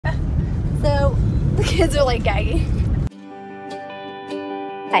kids are like gagging.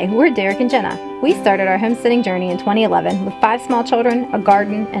 Hi, we're Derek and Jenna. We started our homesteading journey in 2011 with 5 small children, a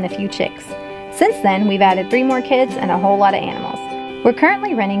garden, and a few chicks. Since then, we've added 3 more kids and a whole lot of animals. We're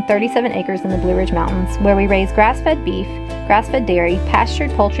currently renting 37 acres in the Blue Ridge Mountains, where we raise grass-fed beef, grass-fed dairy,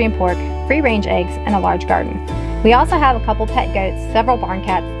 pastured poultry and pork, free-range eggs, and a large garden. We also have a couple pet goats, several barn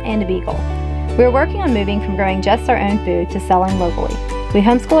cats, and a beagle. We're working on moving from growing just our own food to selling locally. We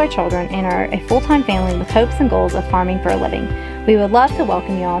homeschool our children and are a full-time family with hopes and goals of farming for a living. We would love to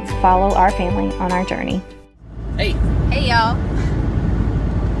welcome y'all to follow our family on our journey. Hey. Hey y'all.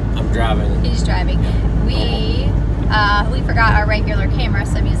 I'm driving. He's driving. We forgot our regular camera,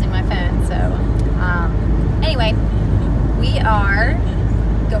 so I'm using my phone. So anyway, we are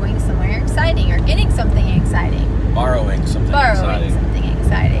going somewhere exciting, or getting something exciting. Borrowing something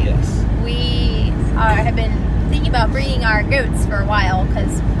exciting. Yes. We have been thinking about breeding our goats for a while,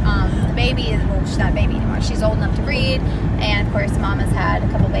 because the baby is, well, she's not a baby anymore. She's old enough to breed, and of course Mama's had a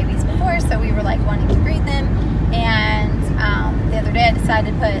couple babies before, so we were like wanting to breed them. And the other day I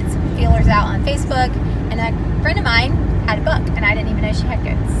decided to put some feelers out on Facebook, and a friend of mine had a buck, and I didn't even know she had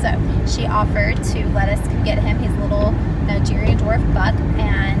goats. So she offered to let us get him his little Nigerian dwarf buck,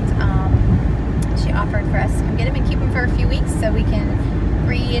 and she offered for us to come get him and keep him for a few weeks so we can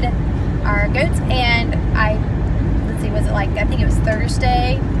breed our goats. And let's see, was it like, I think it was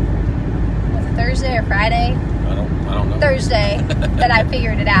Thursday? Was it Thursday or Friday? I don't know. Thursday that I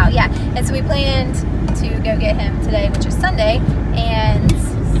figured it out, yeah. And so we planned to go get him today, which is Sunday, and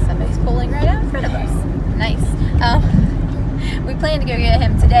somebody's pulling right out in front of us. Nice. We planned to go get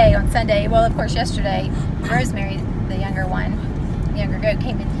him today on Sunday. Well, of course, yesterday, Rosemary, the younger goat,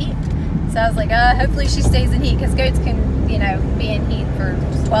 came in heat. So I was like, hopefully she stays in heat, because goats can, you know, be in heat for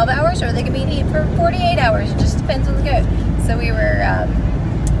 12 hours, or they can be in heat for 48 hours. It just depends on the goat. So we were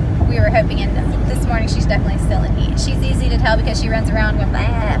hoping, and this morning she's definitely still in heat. She's easy to tell because she runs around going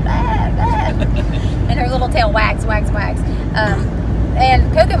blah, blah, blah, and her little tail wags, wags, wags.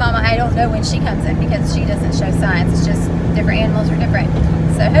 And Coco Mama, I don't know when she comes in, because she doesn't show signs. It's just different animals are different.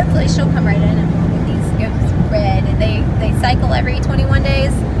 So hopefully she'll come right in, and we'll get these goats bred. And they cycle every 21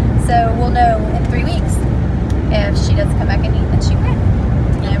 days. So we'll know in 3 weeks if she doesn't come back and eat, then she bred.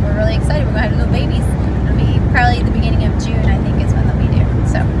 And we're really excited. We're going to have little babies. It'll be probably the beginning of June, I think, is when they'll be due.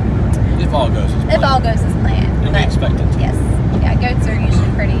 So if all goes as planned. If all goes as planned. And we expect it to. Yes. Yeah, goats are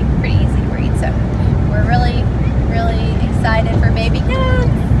usually pretty easy to breed. So we're really, really excited for baby goats.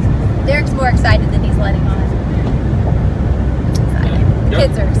 Derek's more excited than he's letting on. Excited. The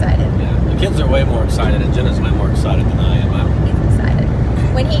kids are excited. Yeah, the kids are way more excited, and Jenna's way more excited than I am. He's excited.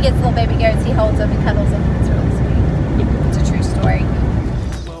 When he gets little baby goats, he holds them and cuddles them. It's really sweet. It's a true story.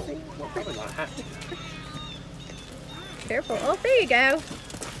 Well, we're probably gonna have to. Careful. Oh, there you go.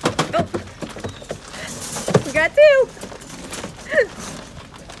 Oh, we got 2.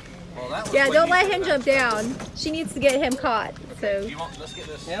 Well, that was Yeah, don't let him jump down. She needs to get him caught. So. You want? Let's get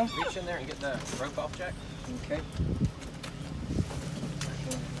this. Yeah. Reach in there and get the rope off, Jack. Okay.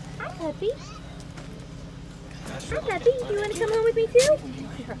 Hi, puppy. Hi, puppy. You want to come home with me too?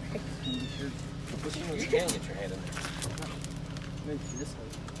 Push in when you can get your hand in there. Maybe this way.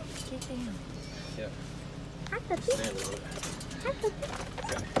 Get down. Yep. Hi, puppy. Stand a little bit. Hi, puppy.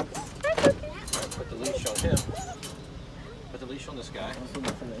 Okay. Hi, puppy. Put the leash on him. Put the leash on this guy.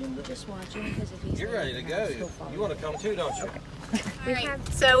 Just watch him, because if he's You're ready to go. You want to come too, don't you? Okay.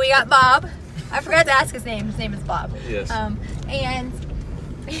 So we got Bob. I forgot to ask his name. His name is Bob. Yes. And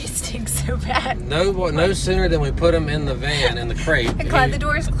he stinks so bad. No sooner than we put him in the van, in the crate. And glad the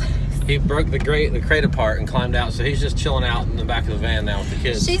door's closed. He broke the crate apart and climbed out, so he's just chilling out in the back of the van now with the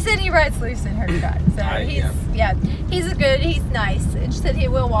kids. She said he rides loose in her truck. So he's he's nice. And she said he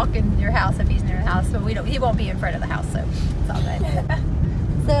will walk in your house if he's near the house, but he won't be in front of the house, so it's all good.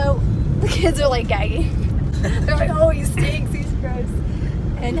 So the kids are like gagging. They're like, oh, he stinks, he's gross.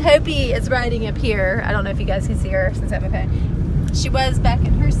 And Hopi is riding up here. I don't know if you guys can see her since I have a phone. She was back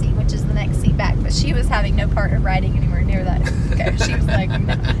in her seat, which is the next seat back, but she was having no part of riding anywhere near that. Okay, she was like,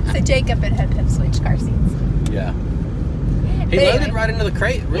 no. So Jacob and Hope have switched car seats. Yeah. He loaded right into the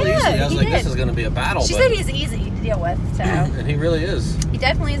crate really easily. I was like, this is going to be a battle. She said he's easy to deal with, so. And he really is. He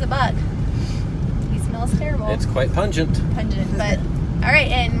definitely is a buck. He smells terrible. It's quite pungent. But all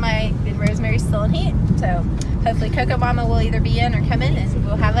right, and Rosemary's still in heat, so hopefully Coco Mama will either be in or come in, and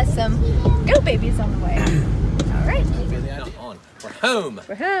we'll have us some goat babies on the way. All right. We're home.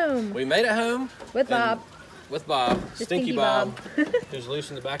 We're home. We made it home. With Bob. With Bob. Stinky Bob. Bob. Who's loose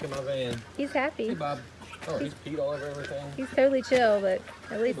in the back of my van. He's happy. Hey, Bob. Oh, he's peed all over everything. He's totally chill, but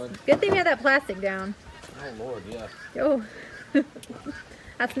at least good thing we had that plastic down. Oh, Lord, yeah. Oh.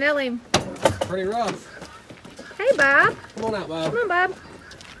 I smell him. pretty rough. Hey, Bob. Come on out, Bob. Come on, Bob.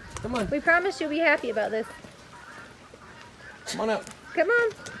 Come on. We promise you'll be happy about this. Come on out. Come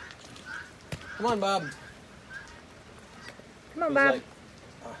on. Come on, Bob. Come on, He's Bob. like,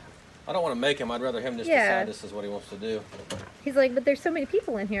 I don't want to make him. I'd rather him just decide this is what he wants to do. He's like, but there's so many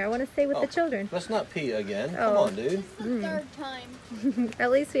people in here. I want to stay with the children. Let's not pee again. Oh. Come on, dude. Third time.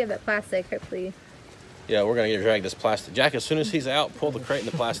 At least we have that plastic, hopefully. Yeah, we're going to drag this plastic. Jack, as soon as he's out, pull the crate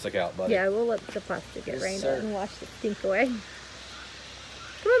and the plastic out, buddy. Yeah, we'll let the plastic get Yes, rained sir. out and wash the stink away.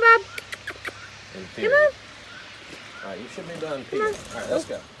 Come on, Bob. In Come theory. on. All right, you should be done peeing. All right, let's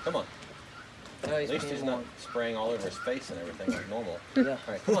go. Come on. No, At least he's not spraying all over his face and everything like normal. Yeah. All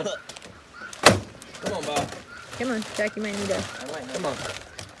right, come on. Come on, Bob. Come on, Jack, you might need to. I might not. Come on.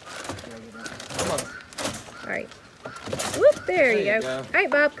 Come on. All right. Whoop, there you you go. go. All right,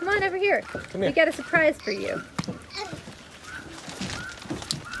 Bob, come on over here. Come We here. got a surprise for you.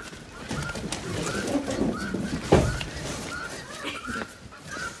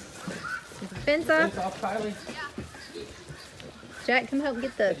 Is the fence off? Fence off, Kylie. Jack, come help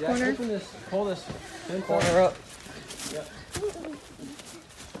get the Jack, corner. open this. Pull this fence Corner up. Yep.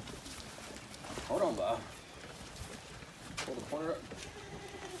 Hold on, Bob. Pull the corner up.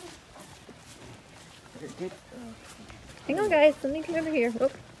 Hang on, guys. Let me come over here. Oh,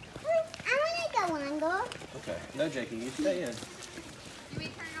 I want to go on, Okay. No, Jakey, you stay in. Do we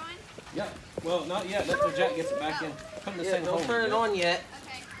turn it on? Yeah. Well, not yet. Let the Jack gets it back in. Put it in the Yeah, same hole. don't turn it on yet.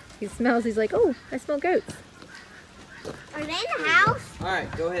 Okay. he smells. He's like, oh, I smell goats. Are they in the house? All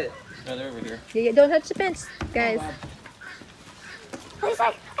right, go ahead. No, they're over here. Yeah, don't touch the fence, guys. Bob. It's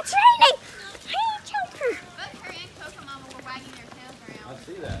like, it's raining! Hey, Joker! Both her and Coco Mama were wagging their tails I around.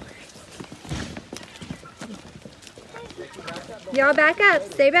 see that. Y'all back up.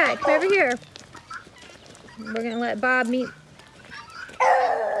 Stay back. Come over here. We're going to let Bob meet.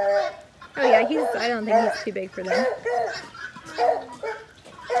 Oh, yeah, I don't think he's too big for them.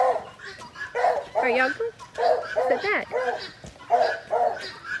 All right, y'all go. Sit back.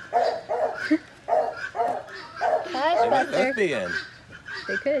 Hush, They might Buster. both be in.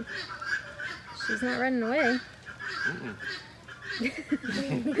 They could. She's not running away. Make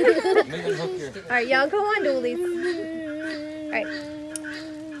them hook your... All right, y'all go on, doolies. All right.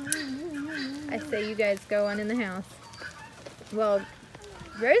 I say you guys go on in the house. Well,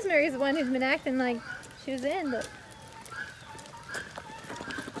 Rosemary's the one who's been acting like she was in, but...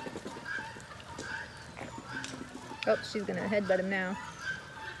 Oh, she's gonna headbutt him now.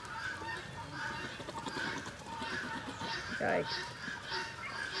 Right.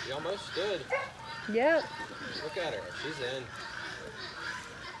 She almost stood. Yep. Look at her. She's in.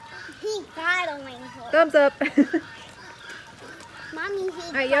 He's fighting for Thumbs up. Mommy, he's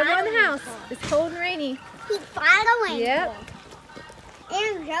All right, y'all go in the house. It's cold and rainy. He's fighting Yep.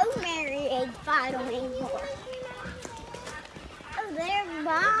 And Rosemary is fighting for. Oh, there,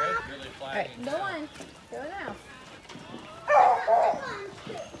 Bob. Both really All right, flagging. go on. Go in the house.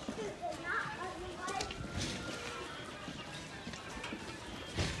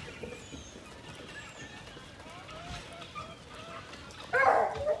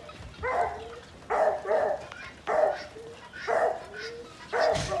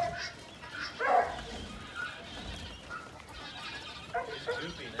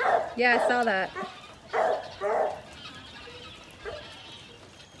 Yeah, I saw that.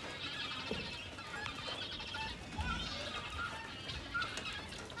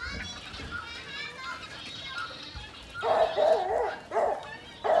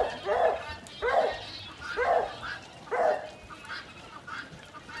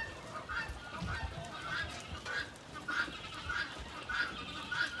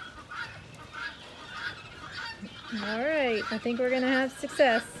 All right, I think we're gonna have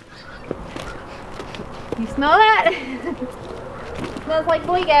success. You smell that? Smells like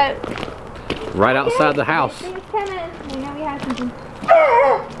boy goat. Right outside the house. It's coming. We know we have something.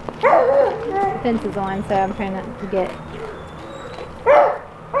 Fence is on, so I'm trying not to get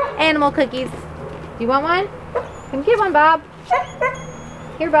animal cookies. You want one? Come get one, Bob.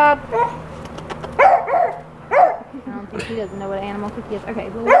 Here, Bob. I don't think he doesn't know what an animal cookie is. Okay,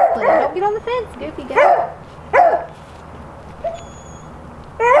 well, let's split it. Don't get on the fence, Goofy. Go.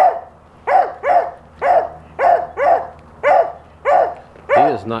 He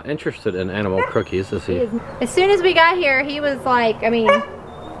is not interested in animal cookies, is he? As soon as we got here, he was like, I mean,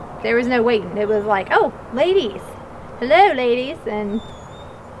 there was no waiting. It was like, oh, ladies. Hello, ladies. And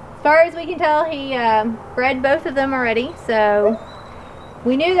as far as we can tell, he bred both of them already. So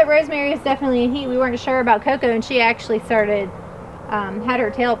we knew that Rosemary was definitely in heat. We weren't sure about Coco, and she actually started, had her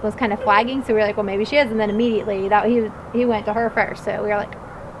tail was kind of flagging. So we were like, well, maybe she is. And then immediately he went to her first. So we were like,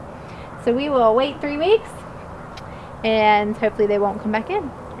 So we will wait 3 weeks, and hopefully they won't come back in.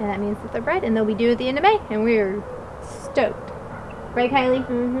 And that means that they're bred, and they'll be due at the end of May, and we're stoked. Right, Kylie?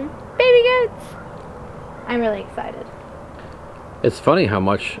 Mm-hmm. Baby goats! I'm really excited. It's funny how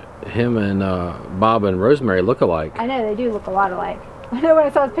much him and Bob and Rosemary look alike. I know, they do look a lot alike. I know when I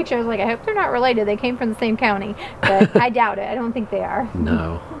saw this picture, I was like, I hope they're not related. They came from the same county. But I doubt it. I don't think they are.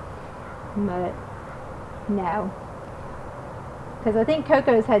 No. But, no. Because I think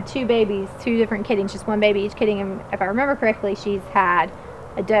Coco's had 2 babies, 2 different kittings, just 1 baby each kitting. And if I remember correctly, she's had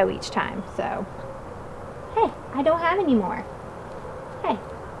a doe each time. So, hey, I don't have any more. Hey.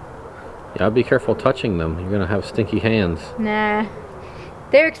 Yeah, be careful touching them. You're going to have stinky hands. Nah.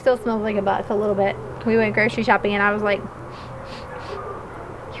 Derek still smells like a buck a little bit. We went grocery shopping and I was like...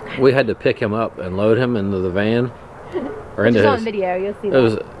 We had to pick him up and load him into the van. Or into his... on video, you'll see that. It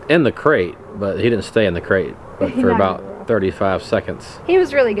was in the crate, but he didn't stay in the crate but for about 35 seconds. He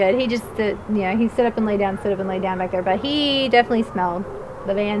was really good. He just, he stood up and lay down, back there. But he definitely smelled.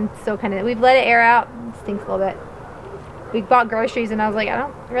 The van still kind of... We've let it air out. It stinks a little bit. We bought groceries and I was like, I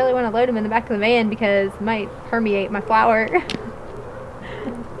don't really want to load them in the back of the van because it might permeate my flour.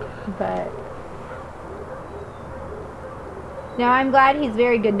 But now I'm glad he's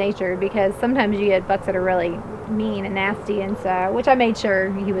very good natured, because sometimes you get bucks that are really mean and nasty, and so, which I made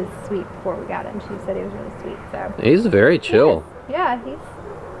sure he was sweet before we got him. She said he was really sweet. So he's very chill. Yeah,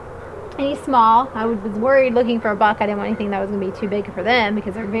 he's small. I was worried looking for a buck. I didn't want anything that was going to be too big for them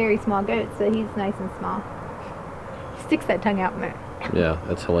because they're very small goats. So he's nice and small. Sticks that tongue out in there. Yeah,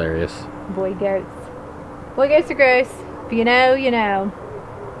 that's hilarious. Boy goats. Boy goats are gross. If you know, you know.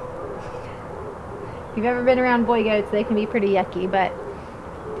 If you've ever been around boy goats, they can be pretty yucky,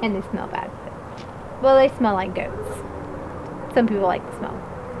 and they smell bad. Well, they smell like goats. Some people like the smell.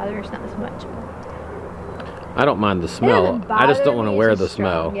 Others not as much. I don't mind the smell. I just don't want to wear the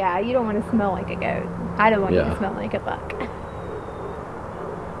smell. Yeah, you don't want to smell like a goat. I don't want you to smell like a buck.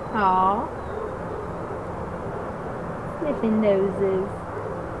 Aww. Sniffing noses.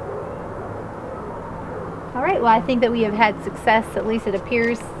 Alright, well I think that we have had success, at least it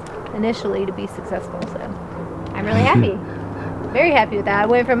appears initially to be successful, so I'm really happy. Very happy with that. I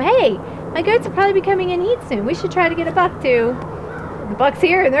went from, hey, my goats will probably be coming in heat soon. We should try to get a buck too. The buck's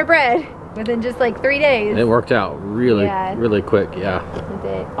here and they're bred within just like 3 days. It worked out really, really quick, yeah. It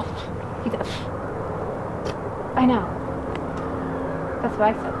did. Oh, I know. That's what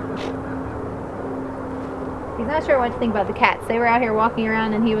I said. He's not sure what to think about the cats. They were out here walking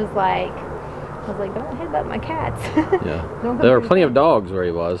around and he was like, I was like, don't headbutt my cats. Yeah. There were plenty of dogs where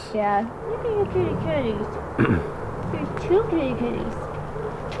he was. Yeah. Look at your kitty kitties. There's 2 kitty kitties.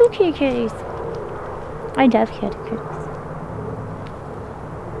 2 kitty kitties. I love kitty kitties.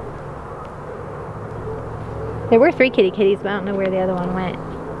 There were 3 kitty kitties, but I don't know where the other one went.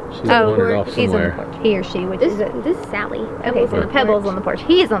 She's wandered off he's somewhere. on the porch. He or she, which is it? This is Sally. Okay, so Pebble's on the porch.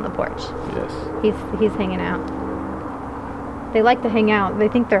 He's on the porch. Yes. He's hanging out. They like to hang out. They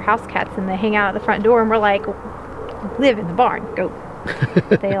think they're house cats, and they hang out at the front door, and we're like, live in the barn. Go.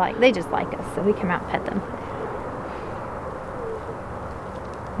 They just like us, so we come out and pet them.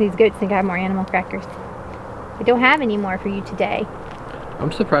 These goats think I have more animal crackers. I don't have any more for you today.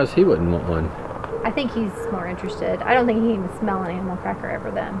 I'm surprised he wouldn't want one. I think he's more interested. I don't think he can smell an animal cracker over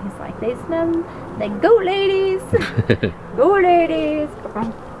them. He's like, they smell like goat ladies. Go ladies.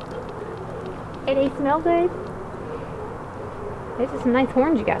 Hey, they smell good. Those are some nice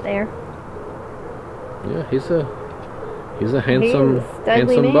horns you got there. Yeah, he's a handsome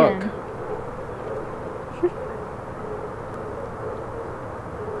man. buck.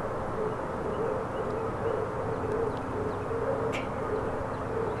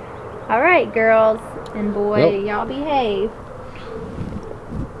 Alright, girls and boy, y'all behave.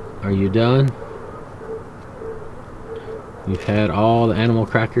 Are you done? You've had all the animal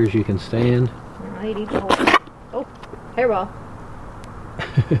crackers you can stand? Oh, hairball.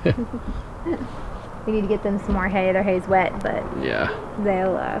 We need to get them some more hay. Their hay's wet, but yeah,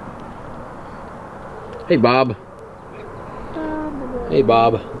 they'll Hey Bob. Hey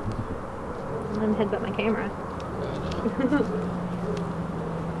Bob. I'm gonna headbutt my camera.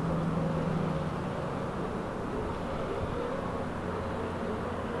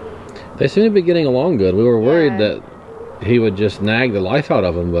 They seem to be getting along good. We were worried that he would just nag the life out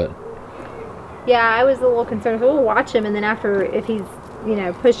of them, but yeah, I was a little concerned. So we'll watch him, and then after, if he's, you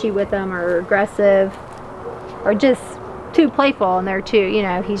know, pushy with them or aggressive or just too playful, and they're too, you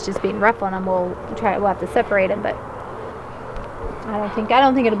know, he's just being rough on them, we'll have to separate him. But I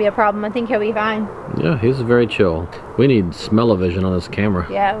don't think it'll be a problem. I think he'll be fine. yeah, he's very chill. We need smell-o-vision on this camera.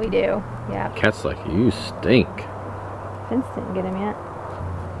 Yeah, we do. Yeah. Cat's like, you stink. Vince didn't get him yet.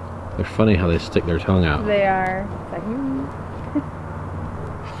 They're funny how they stick their tongue out. They are. It's like,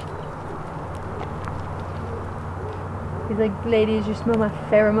 He's like, ladies, you smell my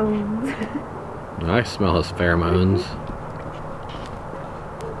pheromones. I smell his pheromones.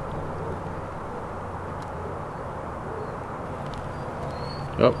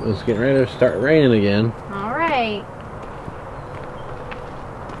 Oh, it's getting ready to start raining again. All right.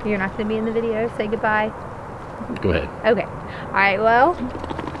 You're not going to be in the video. Say goodbye. Go ahead. Okay. All right, well,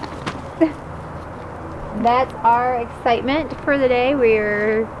 that's our excitement for the day.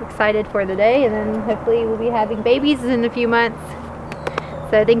 We're excited for the day, and then hopefully we'll be having babies in a few months.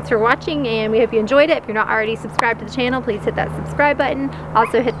 So thanks for watching, and we hope you enjoyed it. If you're not already subscribed to the channel, please hit that subscribe button.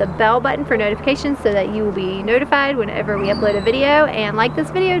 Also hit the bell button for notifications so that you will be notified whenever we upload a video, and like this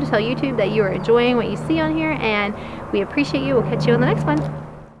video to tell YouTube that you are enjoying what you see on here, and we appreciate you. We'll catch you on the next one.